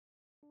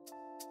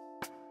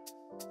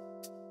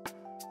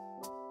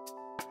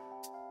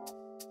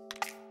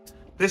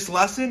This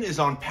lesson is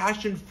on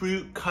passion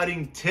fruit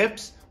cutting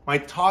tips, my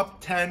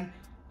top 10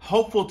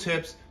 helpful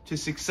tips to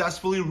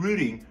successfully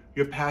rooting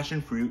your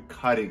passion fruit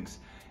cuttings.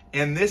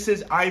 And this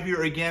is IV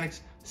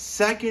Organic's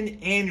second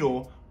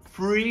annual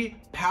free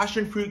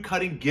passion fruit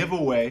cutting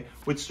giveaway,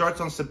 which starts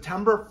on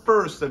September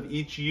 1st of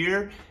each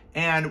year.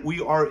 And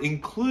we are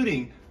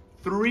including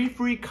 3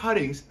 free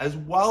cuttings as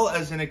well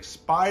as an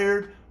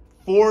expired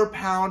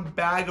 4-pound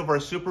bag of our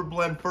Super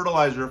Blend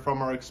fertilizer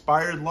from our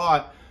expired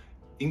lot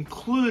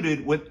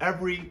included with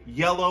every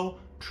yellow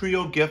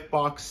trio gift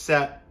box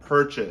set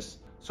purchase.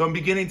 So I'm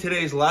beginning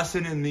today's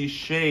lesson in the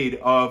shade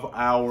of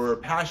our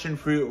passion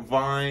fruit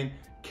vine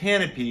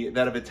canopy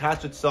that have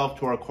attached itself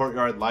to our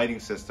courtyard lighting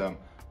system.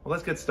 Well,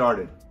 let's get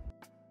started.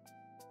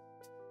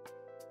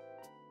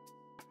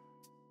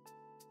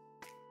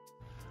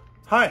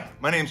 Hi,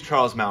 my name is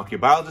Charles Malky, a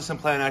biologist and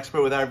plant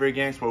expert with IV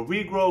Organics, where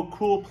we grow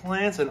cool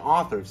plants and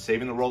author of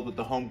saving the world with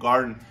the home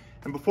garden.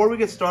 And before we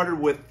get started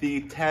with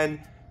the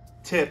 10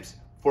 tips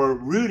for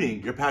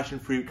rooting your passion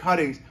fruit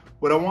cuttings,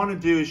 what I want to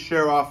do is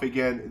share off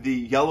again the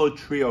yellow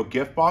trio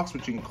gift box,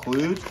 which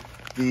includes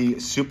the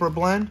Super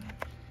Blend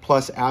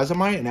plus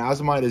azomite. And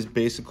azomite is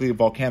basically a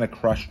volcanic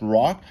crushed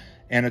rock,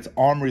 and it's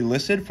OMRI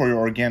listed for your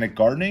organic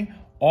gardening.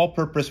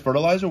 All-purpose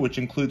fertilizer, which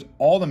includes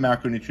all the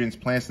macronutrients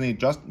plants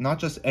need, not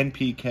just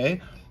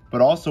NPK,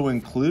 but also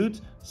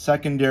includes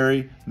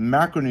secondary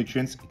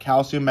macronutrients,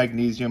 calcium,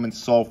 magnesium, and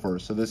sulfur.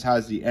 So this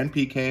has the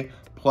NPK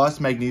plus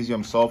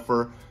magnesium,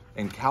 sulfur,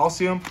 and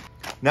calcium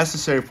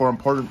necessary for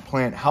important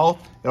plant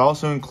health. It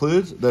also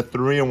includes the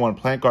 3-in-1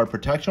 plant guard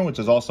protection, which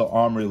is also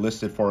OMRI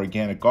listed for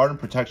organic garden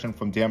protection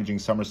from damaging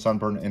summer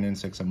sunburn and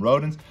insects and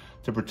rodents,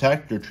 to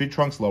protect your tree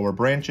trunks, lower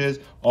branches.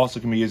 Also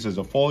can be used as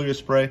a foliar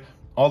spray.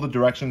 All the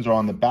directions are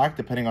on the back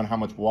depending on how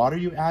much water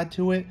you add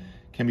to it.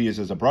 Can be used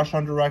as a brush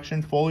on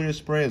direction, foliar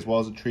spray, as well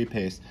as a tree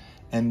paste.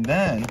 And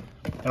then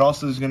it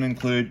also is going to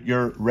include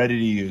your ready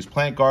to use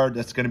plant guard.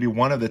 That's going to be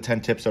one of the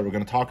 10 tips that we're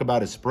going to talk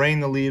about, is spraying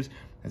the leaves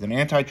as an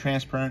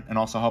anti-transpirant and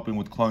also helping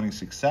with cloning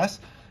success.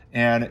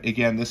 And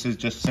again, this is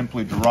just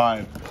simply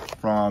derived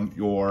from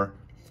your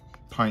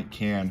pint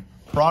can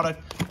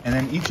product. And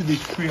then each of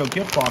these trio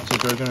gift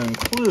boxes are going to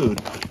include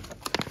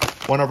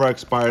one of our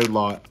expired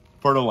lot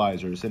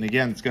fertilizers. And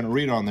again, it's going to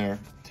read on there,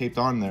 taped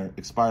on there,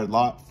 expired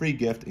lot, free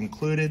gift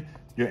included,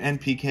 your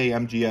NPK,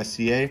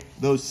 MGSCA.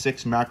 Those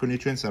 6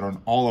 macronutrients that are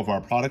on all of our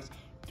products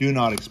do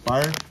not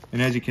expire.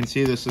 And as you can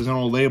see, this is an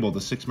old label,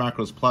 the 6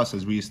 macros plus,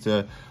 as we used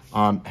to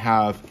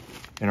have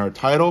in our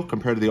title,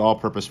 compared to the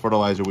all-purpose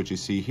fertilizer, which you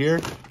see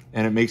here.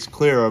 And it makes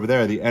clear over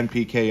there, the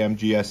NPK,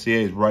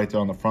 MGSCA is right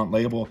there on the front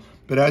label.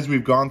 But as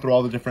we've gone through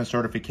all the different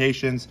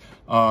certifications,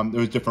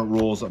 there's different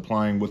rules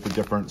applying with the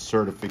different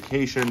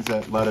certifications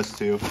that led us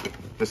to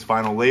this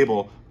final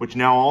label, which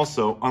now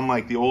also,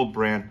 unlike the old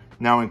brand,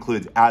 now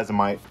includes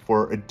azomite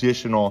for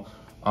additional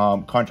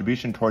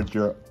contribution towards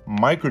your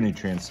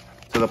micronutrients,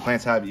 so the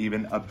plants have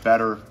even a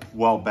better,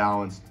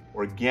 well-balanced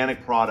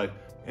organic product.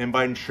 And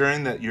by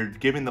ensuring that you're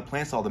giving the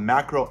plants all the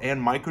macro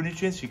and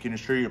micronutrients, you can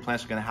ensure your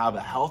plants are going to have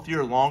a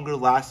healthier, longer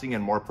lasting,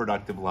 and more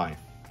productive life.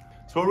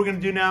 So what we're going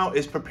to do now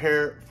is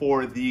prepare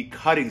for the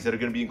cuttings that are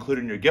going to be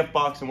included in your gift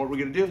box. And what we're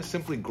going to do is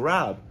simply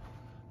grab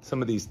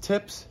some of these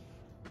tips.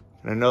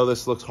 And I know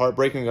this looks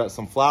heartbreaking. We got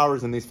some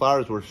flowers, and these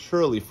flowers will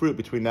surely fruit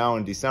between now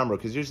and December,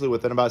 because usually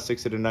within about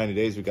 60 to 90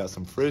 days, we got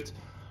some fruits.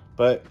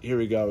 But here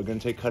we go. We're going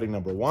to take cutting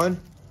number 1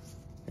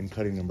 and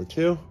cutting number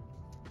 2.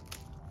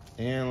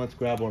 And let's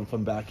grab one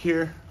from back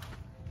here.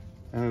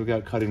 And we've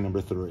got cutting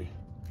number 3.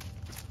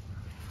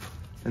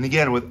 And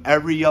again, with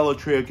every yellow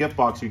trio gift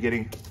box, you're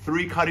getting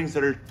 3 cuttings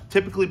that are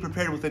typically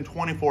prepared within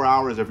 24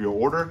 hours of your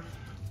order.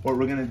 What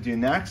we're gonna do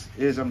next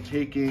is I'm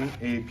taking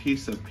a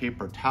piece of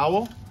paper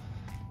towel,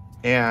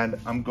 and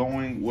I'm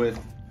going with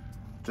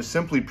just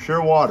simply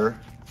pure water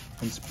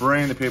and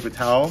spraying the paper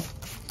towel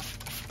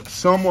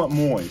somewhat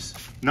moist,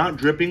 not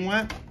dripping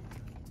wet,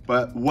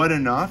 but wet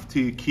enough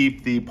to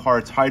keep the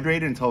parts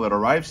hydrated until it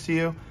arrives to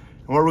you.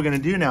 And what we're gonna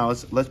do now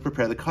is let's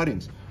prepare the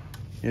cuttings.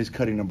 Here's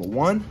cutting number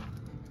 1.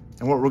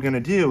 And what we're gonna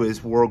do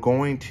is we're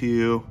going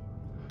to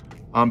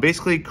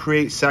basically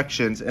create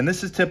sections. And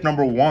this is tip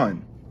number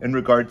 1 in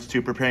regards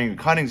to preparing your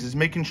cuttings, is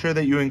making sure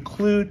that you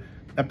include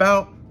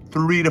about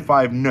 3 to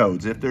 5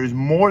 nodes. If there's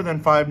more than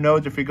 5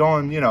 nodes, if you're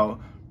going,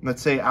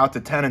 let's say out to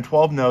 10 and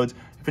 12 nodes,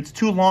 if it's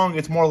too long,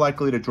 it's more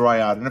likely to dry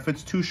out. And if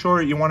it's too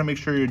short, you wanna make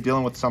sure you're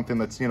dealing with something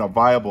that's,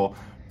 viable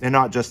and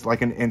not just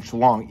like an inch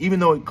long,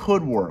 even though it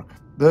could work.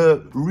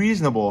 The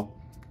reasonable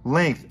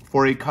length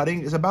for a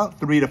cutting is about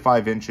 3 to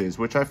 5 inches,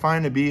 which I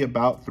find to be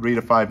about 3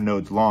 to 5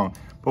 nodes long.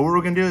 But what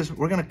we're gonna do is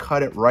we're gonna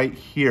cut it right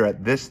here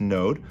at this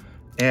node,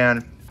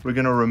 and we're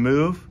gonna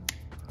remove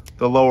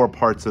the lower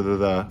parts of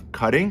the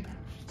cutting,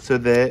 so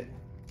that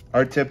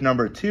our tip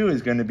number 2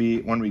 is gonna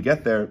be, when we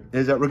get there,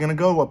 is that we're gonna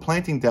go a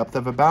planting depth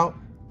of about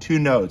 2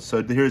 nodes.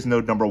 So here's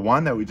node number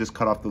 1 that we just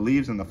cut off the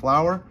leaves and the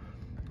flower.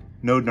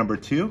 Node number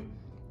 2,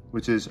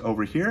 which is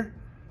over here.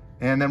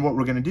 And then what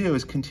we're gonna do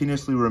is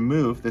continuously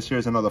remove, this here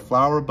is another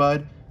flower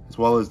bud, as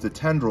well as the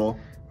tendril.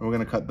 And we're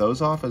gonna cut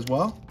those off as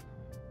well.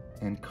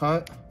 And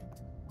cut,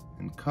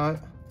 and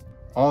cut,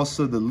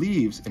 also the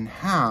leaves in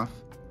half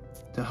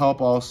to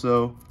help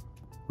also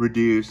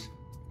reduce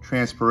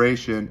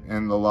transpiration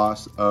and the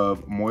loss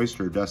of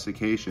moisture,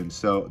 desiccation.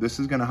 So this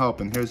is gonna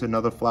help. And here's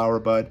another flower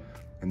bud,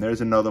 and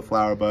there's another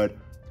flower bud.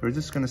 We're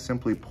just gonna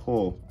simply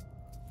pull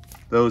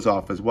those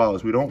off as well,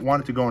 as we don't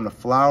want it to go into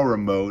flower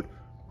mode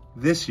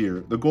this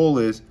year. The goal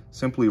is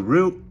simply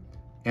root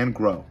and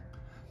grow.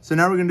 So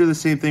now we're gonna do the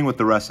same thing with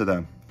the rest of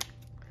them.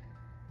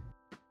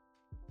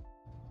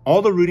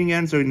 All the rooting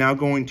ends are now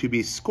going to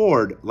be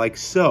scored like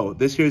so.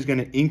 This here is going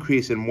to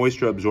increase in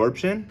moisture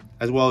absorption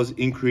as well as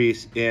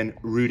increase in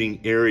rooting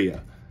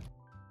area.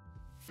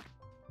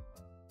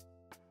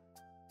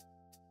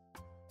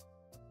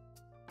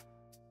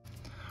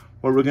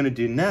 What we're going to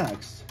do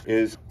next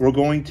is we're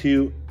going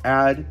to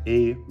add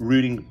a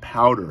rooting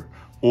powder,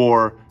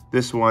 or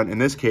this one in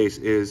this case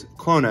is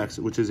Clonex,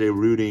 which is a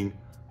rooting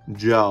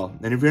gel.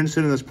 And if you're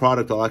interested in this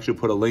product, I'll actually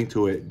put a link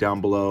to it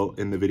down below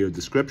in the video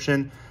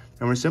description.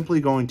 And we're simply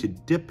going to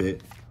dip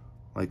it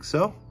like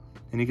so.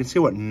 And you can see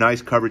what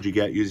nice coverage you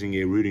get using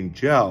a rooting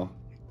gel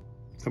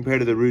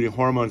compared to the rooting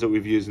hormones that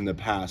we've used in the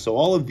past. So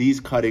all of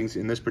these cuttings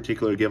in this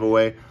particular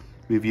giveaway,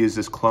 we've used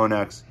this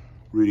Clonex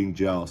rooting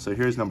gel. So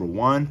here's number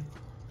 1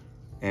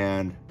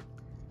 and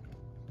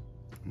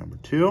number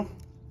 2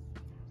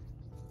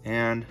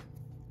 and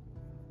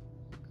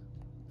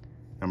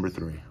number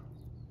 3.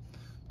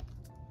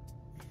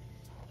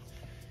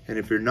 And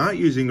if you're not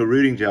using a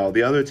rooting gel,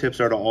 the other tips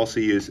are to also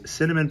use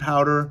cinnamon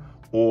powder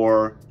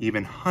or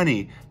even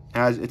honey,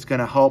 as it's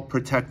gonna help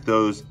protect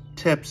those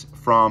tips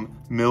from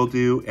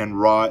mildew and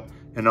rot,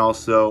 and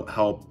also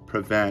help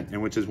prevent,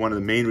 and which is one of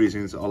the main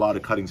reasons a lot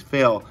of cuttings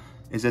fail,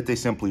 is that they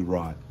simply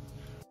rot.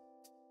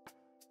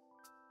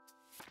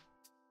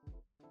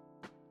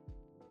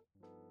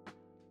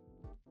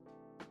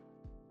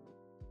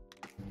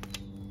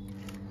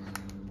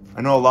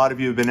 I know a lot of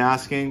you have been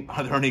asking,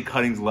 are there any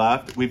cuttings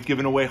left? We've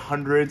given away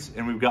hundreds,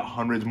 and we've got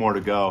hundreds more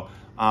to go.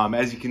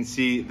 As you can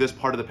see, this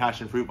part of the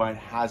passion fruit vine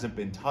hasn't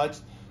been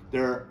touched.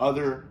 There are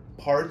other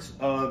parts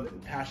of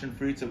passion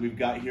fruits that we've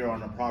got here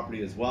on our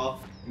property as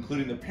well,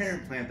 including the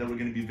parent plant that we're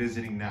going to be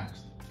visiting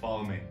next.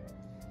 Follow me.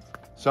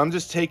 So I'm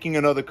just taking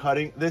another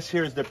cutting. This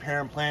here is the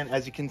parent plant.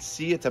 As you can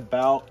see, it's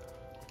about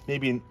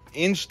maybe an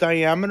inch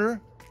diameter.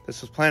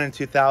 This was planted in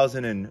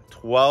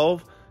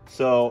 2012.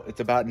 So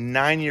it's about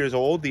 9 years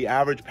old. The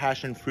average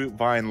passion fruit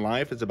vine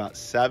life is about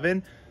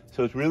 7.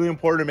 So it's really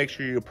important to make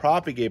sure you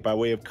propagate by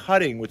way of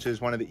cutting, which is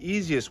one of the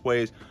easiest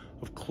ways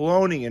of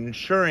cloning and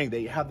ensuring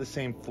that you have the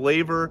same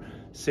flavor,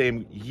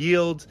 same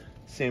yields,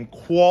 same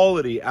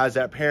quality as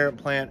that parent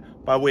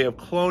plant by way of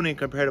cloning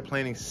compared to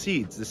planting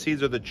seeds. The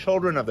seeds are the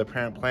children of the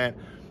parent plant,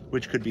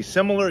 which could be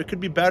similar, it could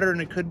be better, and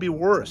it could be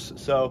worse.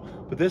 So,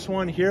 but this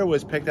one here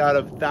was picked out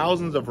of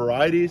thousands of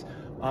varieties.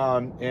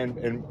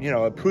 And you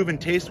know, a proven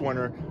taste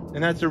winner,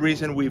 and that's the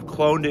reason we've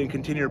cloned it and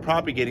continued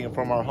propagating it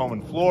from our home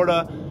in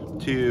Florida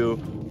to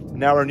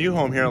now our new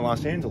home here in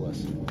Los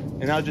Angeles.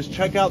 And now just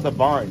check out the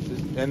vines.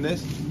 And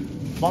this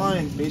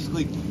vine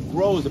basically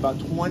grows about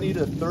 20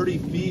 to 30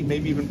 feet,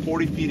 maybe even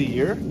 40 feet a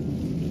year.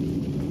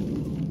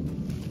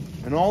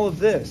 And all of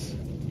this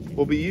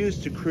will be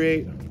used to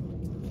create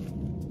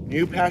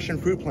new passion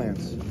fruit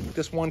plants.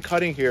 This one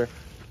cutting here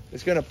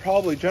is going to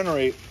probably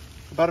generate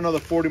about another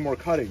 40 more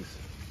cuttings.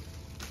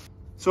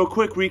 So a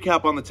quick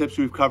recap on the tips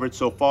we've covered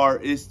so far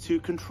is to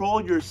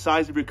control your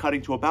size of your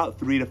cutting to about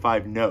 3 to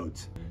 5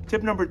 nodes.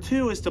 Tip number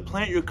 2 is to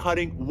plant your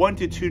cutting 1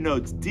 to 2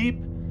 nodes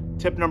deep.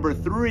 Tip number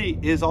 3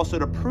 is also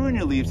to prune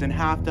your leaves in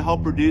half to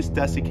help reduce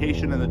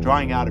desiccation and the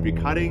drying out of your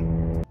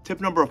cutting.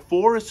 Tip number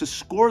 4 is to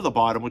score the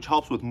bottom, which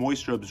helps with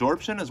moisture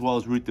absorption as well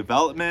as root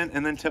development.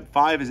 And then tip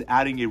 5 is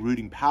adding a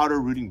rooting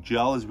powder, rooting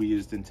gel as we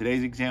used in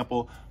today's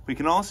example. We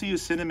can also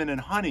use cinnamon and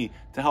honey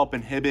to help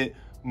inhibit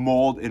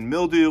mold and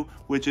mildew,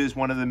 which is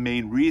one of the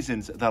main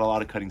reasons that a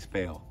lot of cuttings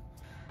fail.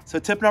 So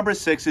tip number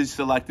 6 is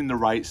selecting the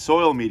right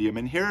soil medium.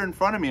 And here in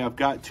front of me, I've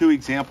got 2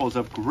 examples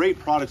of great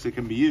products that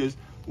can be used.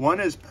 One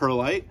is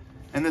Perlite,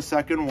 and the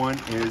second one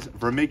is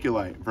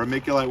Vermiculite.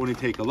 Vermiculite, when you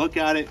take a look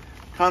at it,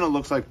 kind of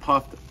looks like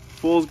puffed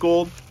fool's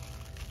gold.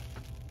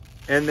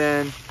 And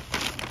then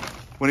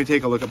when you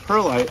take a look at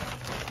Perlite,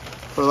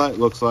 Perlite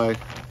looks like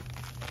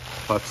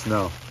puffed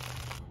snow.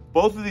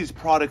 Both of these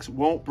products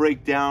won't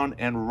break down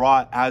and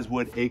rot as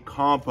would a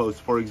compost.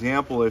 For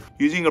example, if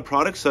using a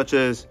product such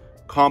as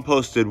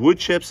composted wood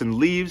chips and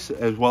leaves,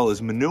 as well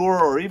as manure,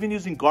 or even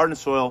using garden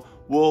soil,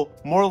 will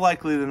more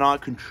likely than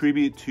not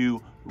contribute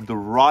to the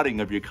rotting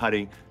of your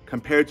cutting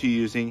compared to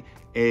using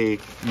a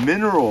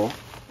mineral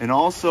and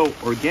also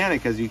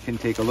organic. As you can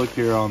take a look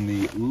here on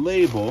the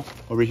label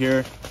over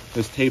here,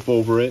 there's tape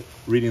over it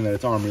reading that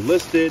it's OMRI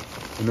listed,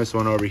 and this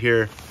one over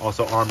here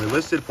also OMRI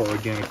listed for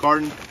organic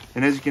garden.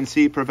 And as you can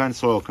see, prevents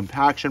soil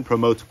compaction,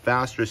 promotes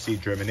faster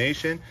seed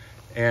germination,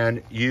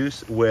 and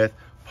use with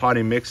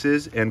potting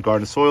mixes and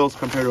garden soils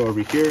compared to over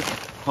here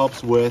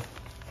helps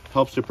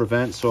to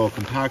prevent soil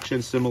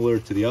compaction, similar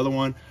to the other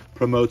one.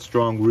 promote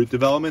strong root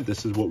development.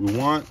 This is what we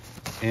want.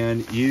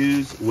 And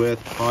use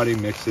with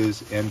potting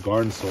mixes and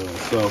garden soil.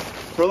 So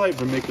Perlite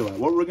Vermiculite.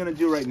 What we're gonna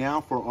do right now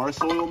for our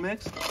soil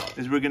mix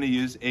is we're gonna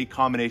use a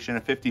combination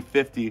of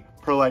 50-50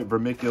 Perlite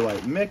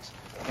Vermiculite mix.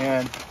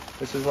 And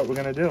this is what we're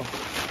gonna do.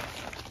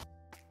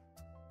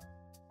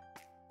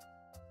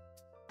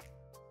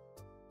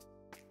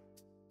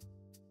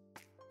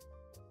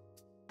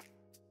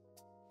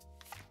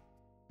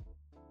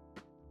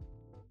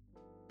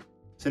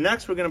 So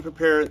next we're gonna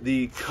prepare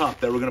the cup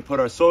that we're gonna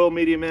put our soil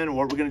medium in.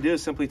 What we're gonna do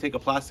is simply take a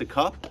plastic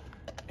cup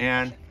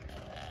and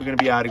we're gonna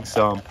be adding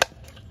some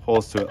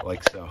holes to it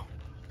like so.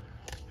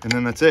 And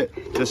then that's it.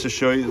 Just to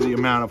show you the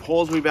amount of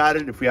holes we've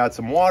added, if we add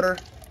some water,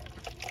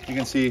 you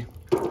can see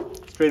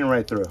straighten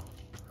right through.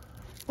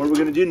 What we're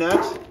gonna do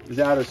next is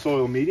add our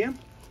soil medium.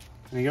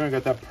 And again, we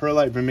got that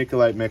Perlite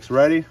Vermiculite mix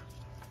ready.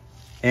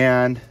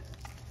 And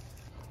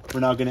we're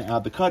now gonna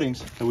add the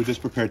cuttings that we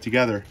just prepared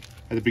together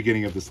at the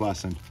beginning of this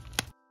lesson.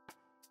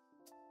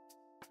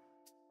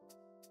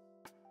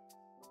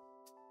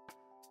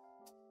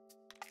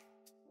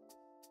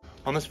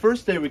 On this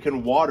first day, we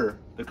can water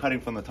the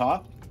cutting from the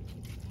top.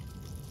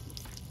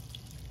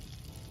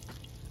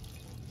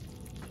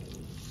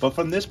 But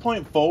from this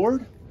point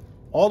forward,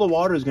 all the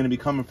water is going to be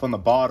coming from the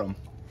bottom.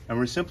 And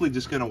we're simply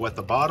just going to wet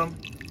the bottom.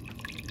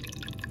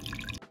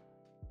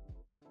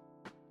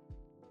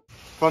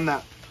 From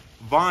that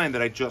vine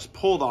that I just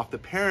pulled off the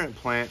parent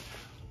plant,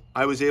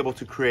 I was able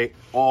to create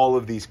all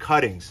of these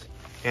cuttings.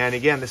 And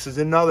again, this is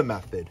another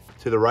method.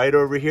 To the right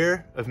over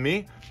here of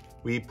me,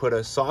 we put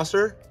a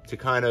saucer to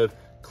kind of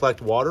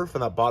collect water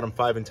from that bottom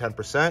 5 and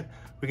 10%.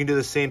 We can do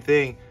the same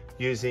thing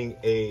using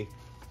a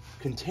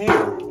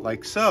container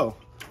like so.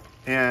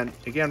 And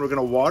again, we're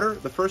gonna water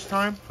the first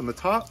time from the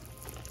top,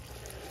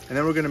 and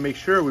then we're gonna make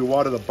sure we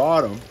water the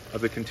bottom of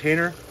the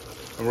container,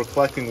 and we're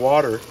collecting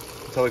water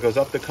until it goes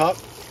up the cup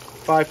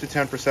 5 to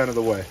 10% of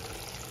the way.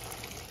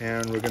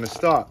 And we're gonna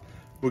stop.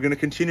 We're gonna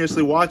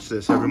continuously watch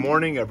this every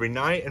morning, every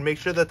night, and make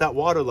sure that that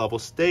water level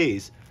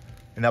stays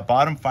in that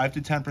bottom 5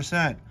 to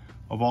 10%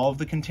 of all of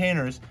the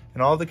containers.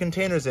 And all of the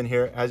containers in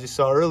here, as you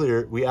saw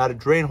earlier, we added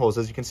drain holes.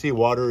 As you can see,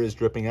 water is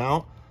dripping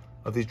out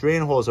of these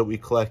drain holes that we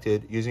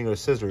collected using our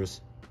scissors.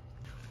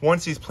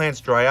 Once these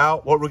plants dry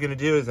out, what we're gonna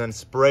do is then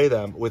spray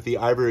them with the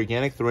IV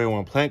Organic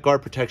 3-in-1 Plant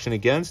Guard Protection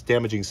against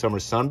damaging summer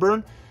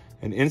sunburn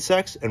and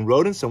insects and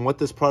rodents. And what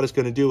this product is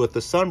gonna do with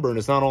the sunburn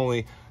is not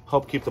only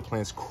help keep the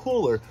plants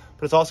cooler,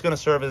 but it's also gonna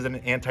serve as an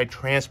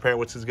anti-transparent,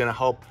 which is gonna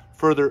help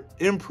further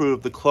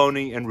improve the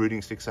cloning and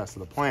rooting success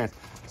of the plant.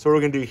 So what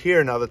we're gonna do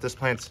here, now that this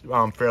plant's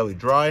fairly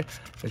dry,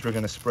 is we're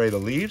gonna spray the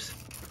leaves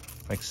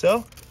like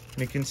so.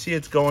 And you can see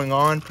it's going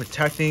on,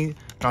 protecting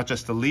not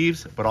just the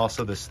leaves, but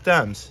also the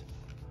stems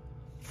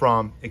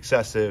from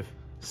excessive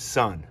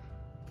sun.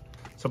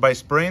 So by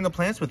spraying the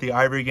plants with the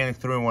IV Organic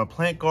 3-in-1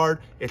 Plant Guard,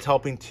 it's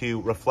helping to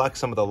reflect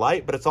some of the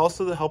light, but it's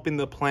also helping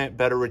the plant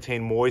better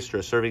retain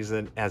moisture,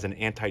 serving as an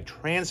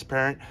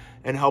anti-transparent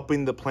and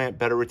helping the plant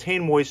better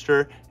retain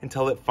moisture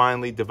until it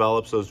finally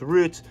develops those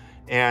roots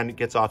and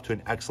gets off to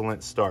an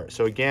excellent start.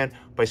 So again,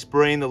 by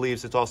spraying the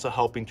leaves, it's also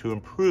helping to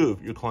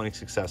improve your cloning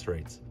success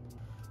rates.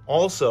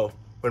 Also,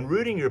 when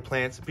rooting your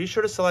plants, be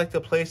sure to select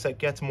a place that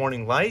gets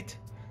morning light,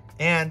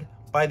 and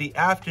by the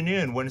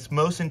afternoon, when it's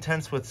most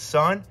intense with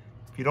sun,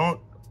 if you don't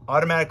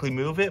automatically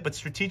move it, but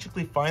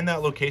strategically find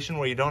that location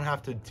where you don't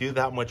have to do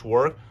that much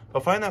work,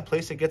 but find that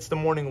place that gets the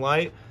morning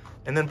light,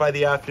 and then by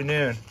the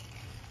afternoon,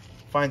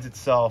 finds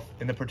itself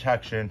in the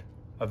protection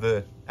of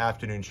the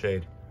afternoon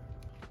shade.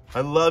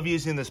 I love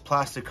using this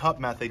plastic cup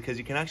method because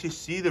you can actually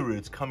see the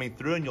roots coming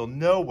through, and you'll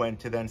know when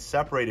to then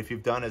separate. If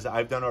you've done as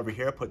I've done over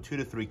here, put 2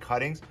 to 3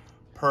 cuttings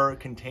per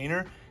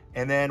container,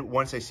 and then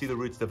once I see the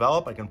roots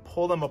develop, I can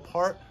pull them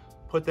apart,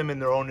 put them in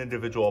their own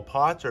individual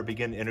pots, or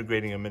begin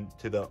integrating them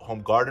into the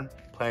home garden,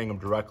 planting them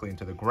directly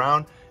into the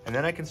ground. And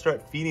then I can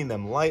start feeding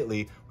them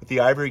lightly with the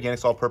IV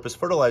Organic All-Purpose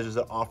Fertilizers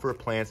that offer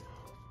plants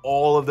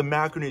all of the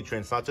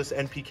macronutrients, not just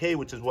NPK,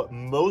 which is what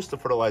most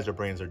of fertilizer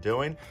brands are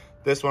doing.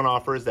 This one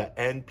offers that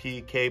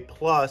NPK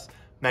plus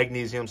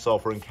magnesium,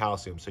 sulfur, and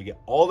calcium. So you get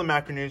all the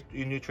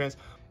macronutrients,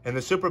 and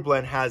the Super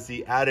Blend has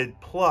the added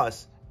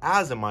plus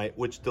azomite,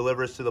 which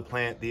delivers to the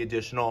plant the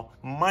additional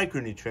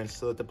micronutrients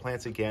so that the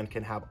plants again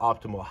can have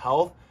optimal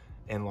health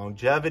and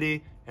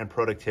longevity and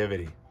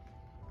productivity.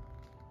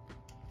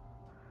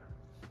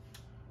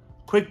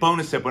 Quick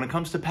bonus tip, when it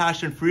comes to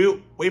passion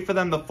fruit, wait for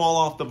them to fall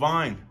off the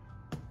vine.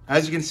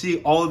 As you can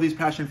see, all of these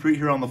passion fruit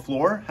here on the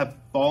floor have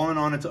fallen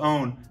on its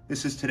own.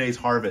 This is today's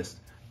harvest.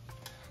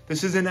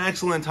 This is an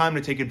excellent time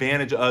to take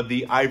advantage of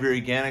the IV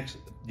Organics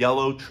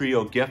Yellow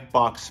Trio Gift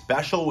Box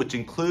Special, which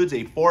includes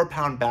a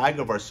 4-pound bag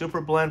of our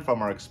Super Blend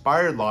from our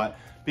expired lot,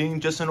 being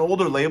just an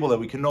older label that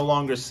we can no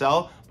longer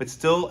sell, but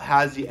still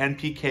has the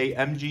NPK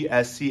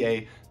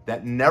MGSCA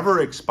that never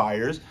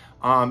expires.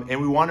 And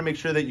we want to make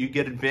sure that you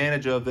get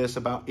advantage of this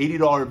about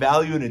 $80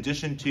 value in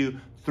addition to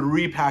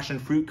 3 passion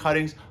fruit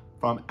cuttings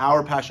from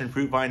our passion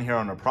fruit vine here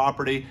on our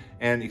property,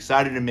 and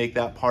excited to make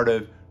that part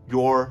of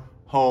your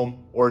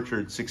home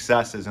orchard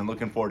successes, and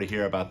looking forward to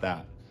hear about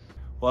that.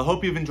 Well, I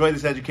hope you've enjoyed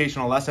this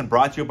educational lesson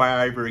brought to you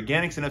by IV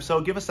Organics, and if so,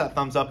 give us that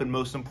thumbs up, and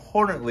most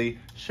importantly,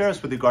 share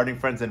us with your gardening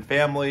friends and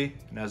family.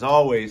 And as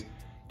always,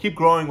 keep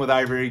growing with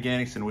IV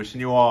Organics, and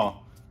wishing you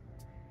all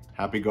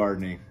happy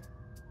gardening.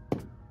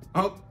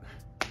 Oh,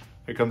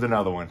 here comes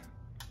another one.